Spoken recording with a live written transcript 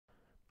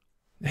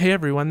Hey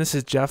everyone, this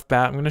is Jeff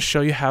Batt. I'm going to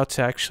show you how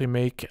to actually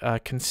make a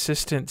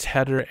consistent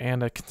header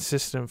and a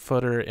consistent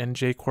footer in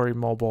jQuery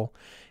mobile,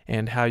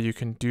 and how you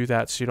can do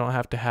that so you don't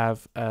have to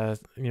have a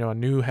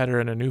new header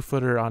and a new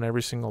footer on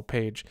every single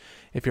page.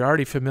 If you're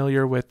already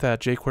familiar with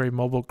jQuery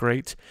mobile,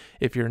 great.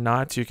 If you're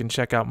not, you can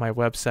check out my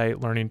website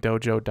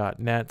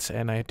learningdojo.net,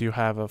 and I do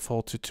have a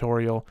full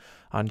tutorial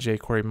on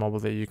jQuery mobile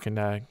that you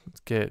can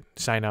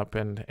sign up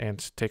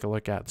and take a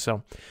look at.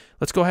 So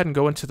let's go ahead and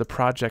go into the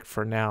project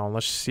for now.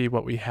 Let's see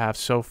what we have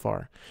so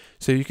far.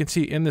 So you can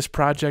see in this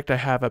project I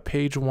have a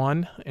page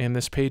 1 in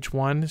this page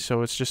 1,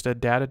 so it's just a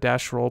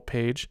data-role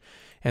page,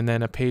 and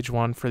then a page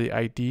 1 for the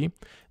ID.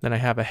 Then I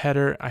have a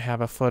header, I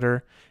have a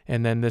footer,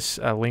 and then this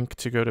link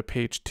to go to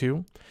page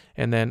 2.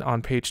 And then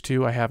on page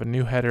 2 I have a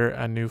new header,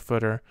 a new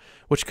footer,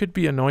 which could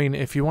be annoying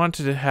if you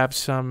wanted to have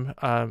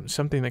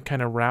something that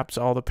kind of wraps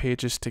all the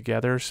pages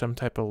together, some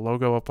type of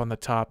logo up on the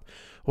top,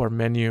 or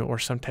menu, or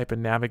some type of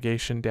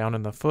navigation down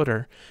in the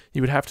footer.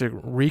 You would have to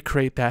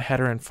recreate that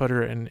header and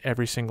footer in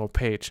every single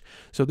page.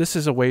 So this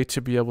is a way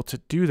to be able to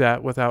do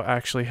that without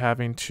actually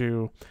having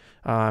to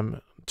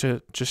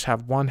just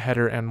have one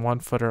header and one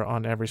footer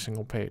on every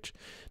single page.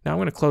 Now I'm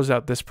going to close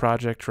out this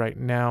project right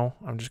now.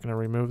 I'm just going to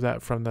remove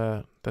that from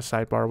the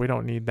sidebar. We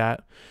don't need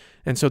that.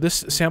 And so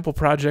this sample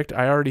project,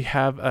 I already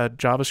have a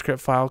JavaScript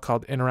file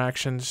called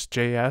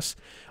interactions.js.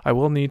 I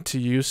will need to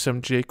use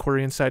some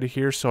jQuery inside of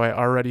here, so I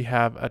already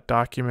have a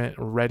document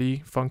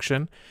ready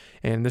function,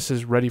 and this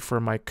is ready for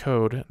my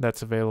code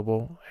that's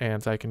available,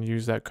 and I can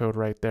use that code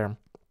right there.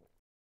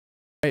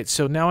 Alright,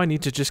 so now I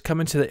need to just come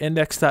into the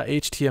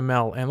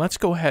index.html, and let's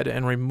go ahead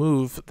and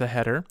remove the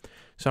header.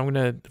 So I'm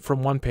going to,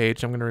 from one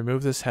page, I'm going to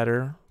remove this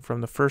header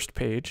from the first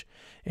page,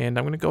 and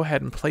I'm going to go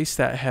ahead and place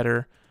that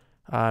header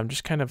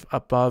just kind of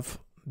above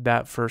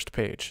that first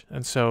page.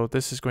 And so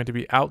this is going to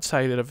be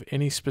outside of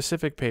any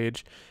specific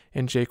page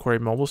in jQuery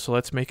mobile. So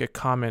let's make a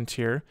comment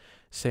here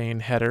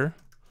saying header,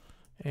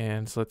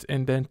 and so let's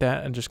indent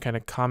that and just kind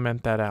of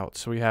comment that out.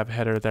 So we have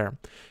header there.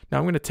 Now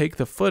I'm going to take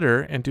the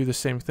footer and do the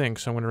same thing.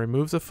 So I'm going to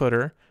remove the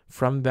footer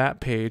from that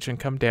page and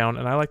come down,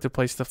 and I like to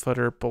place the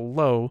footer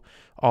below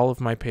all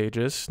of my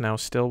pages, now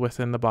still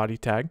within the body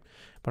tag,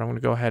 but I'm going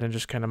to go ahead and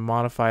just kind of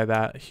modify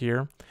that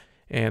here.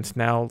 And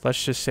now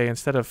let's just say,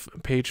 instead of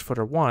page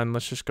footer 1,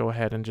 let's just go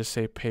ahead and just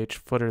say page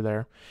footer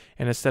there.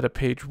 And instead of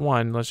page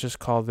 1, let's just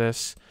call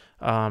this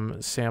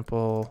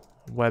sample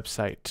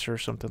website or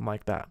something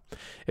like that.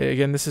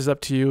 Again, this is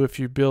up to you. If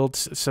you build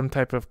some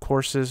type of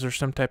courses or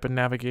some type of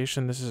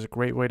navigation, this is a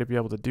great way to be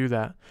able to do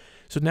that.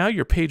 So now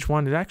your page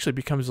 1, it actually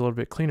becomes a little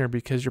bit cleaner,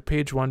 because your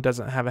page 1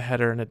 doesn't have a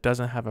header and it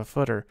doesn't have a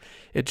footer.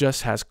 It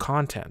just has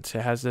content.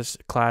 It has this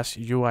class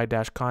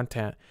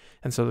UI-content,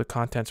 and so the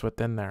content's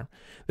within there.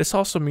 This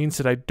also means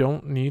that I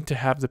don't need to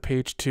have the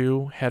page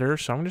 2 header,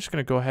 so I'm just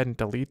going to go ahead and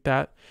delete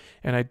that,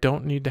 and I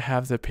don't need to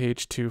have the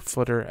page 2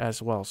 footer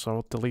as well, so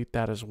I'll delete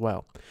that as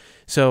well.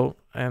 So,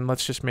 and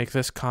let's just make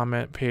this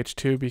comment page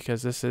 2,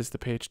 because this is the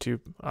page 2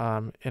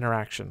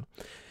 interaction.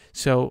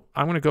 So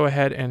I'm going to go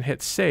ahead and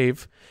hit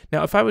save.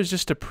 Now, if I was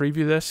just to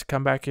preview this,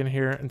 come back in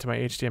here into my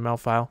HTML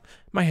file,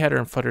 my header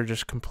and footer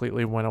just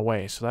completely went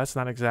away. So that's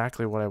not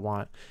exactly what I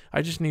want.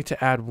 I just need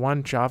to add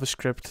one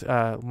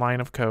JavaScript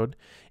line of code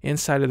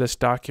inside of this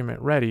document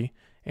ready.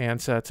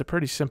 And so it's a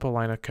pretty simple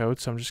line of code,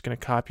 so I'm just going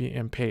to copy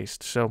and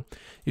paste. So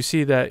you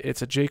see that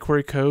it's a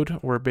jQuery code.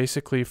 We're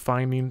basically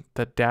finding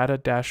the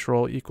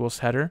data-role equals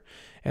header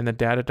and the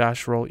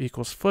data-role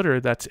equals footer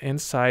that's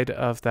inside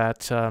of that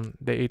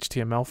the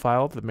HTML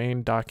file, the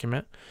main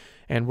document.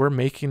 And we're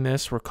making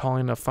this, we're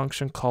calling a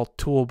function called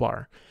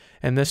toolbar.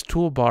 And this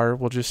toolbar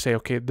will just say,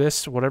 okay,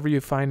 this, whatever you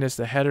find as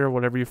the header,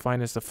 whatever you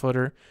find as the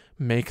footer,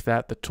 make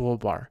that the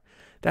toolbar.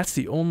 That's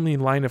the only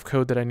line of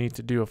code that I need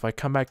to do. If I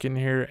come back in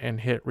here and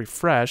hit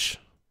refresh,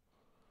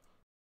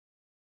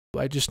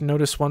 I just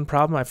noticed one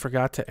problem. I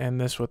forgot to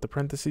end this with the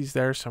parentheses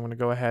there, so I'm going to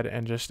go ahead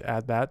and just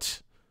add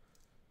that.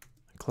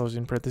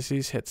 Closing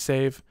parentheses, hit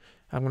save.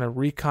 I'm going to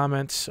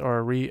recomment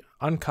or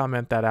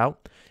uncomment that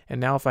out. And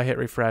now if I hit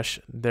refresh,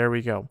 there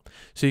we go.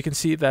 So you can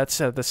see that's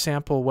the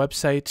sample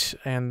website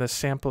and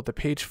the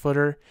page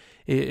footer.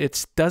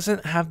 It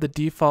doesn't have the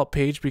default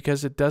page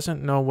because it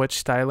doesn't know which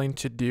styling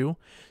to do.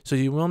 So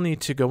you will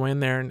need to go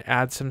in there and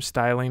add some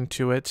styling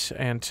to it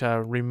and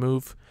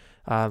remove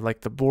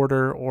like the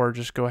border, or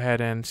just go ahead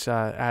and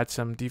add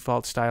some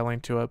default styling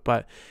to it.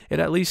 But it,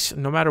 at least,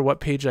 no matter what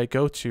page I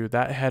go to,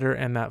 that header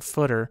and that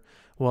footer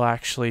will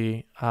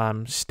actually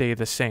stay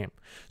the same.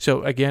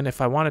 So again,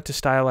 if I wanted to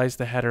stylize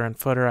the header and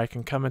footer, I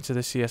can come into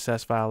the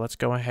CSS file. Let's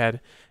go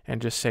ahead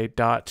and just say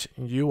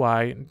 .ui-header,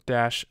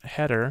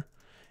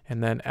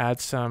 and then add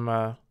some,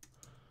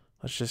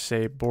 let's just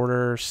say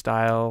border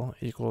style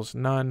equals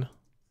none.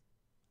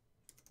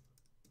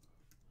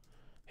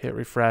 Hit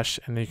refresh,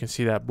 and you can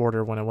see that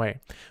border went away.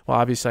 Well,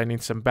 obviously I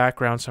need some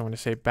background, so I'm going to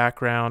say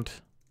background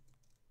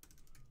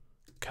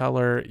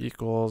color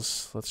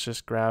equals, let's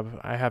just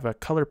grab, I have a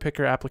color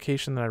picker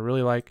application that I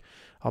really like.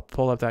 I'll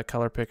pull up that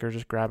color picker,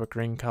 just grab a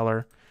green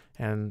color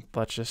And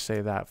let's just say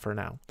that for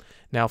now.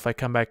 Now if I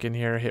come back in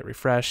here, hit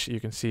refresh, you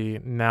can see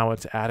now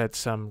it's added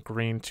some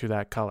green to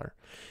that color.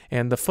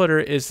 And the footer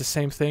is the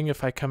same thing.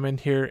 If I come in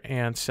here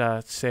and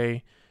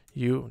say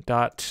u.ui-footer,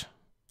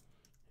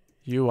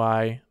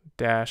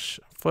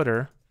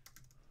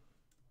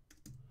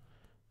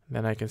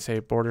 then I can say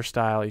border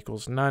style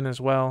equals none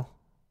as well.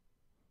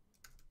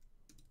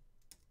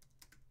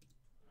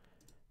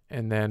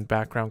 And then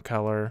background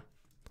color,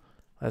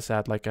 let's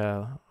add like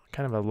a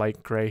kind of a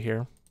light gray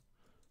here.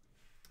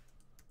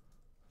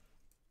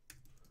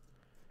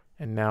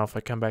 And now if I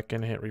come back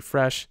in and hit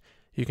refresh,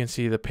 you can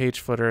see the page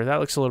footer.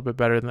 That looks a little bit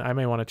better. Than I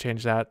may want to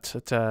change that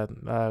to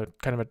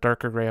kind of a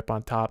darker gray up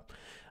on top.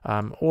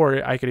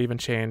 Or I could even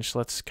change,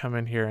 let's come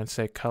in here and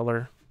say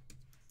color.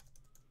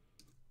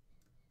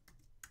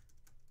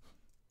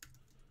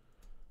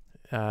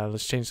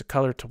 Let's change the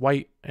color to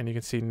white, and you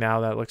can see now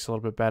that looks a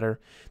little bit better.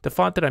 The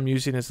font that I'm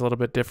using is a little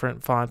bit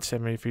different fonts. I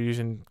mean, if you're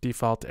using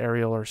default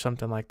Arial or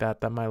something like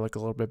that, that might look a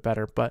little bit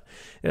better, but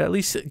it at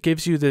least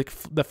gives you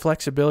the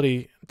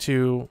flexibility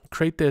to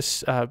create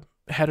this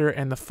header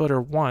and the footer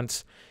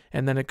once,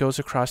 and then it goes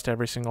across to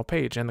every single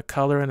page. And the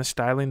color and the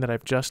styling that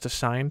I've just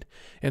assigned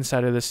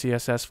inside of the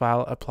CSS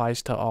file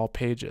applies to all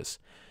pages.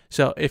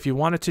 So if you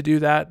wanted to do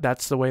that,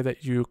 that's the way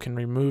that you can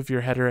remove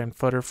your header and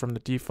footer from the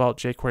default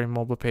jQuery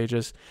mobile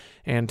pages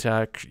and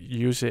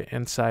use it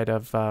inside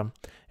of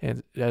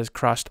it has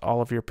crossed all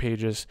of your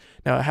pages.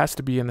 Now it has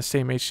to be in the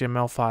same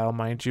HTML file,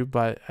 mind you,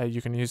 but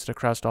you can use it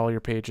across all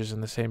your pages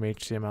in the same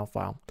HTML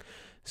file.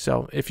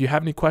 So if you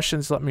have any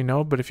questions, let me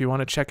know. But if you want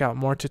to check out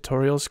more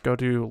tutorials, go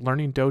to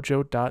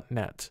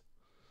learningdojo.net.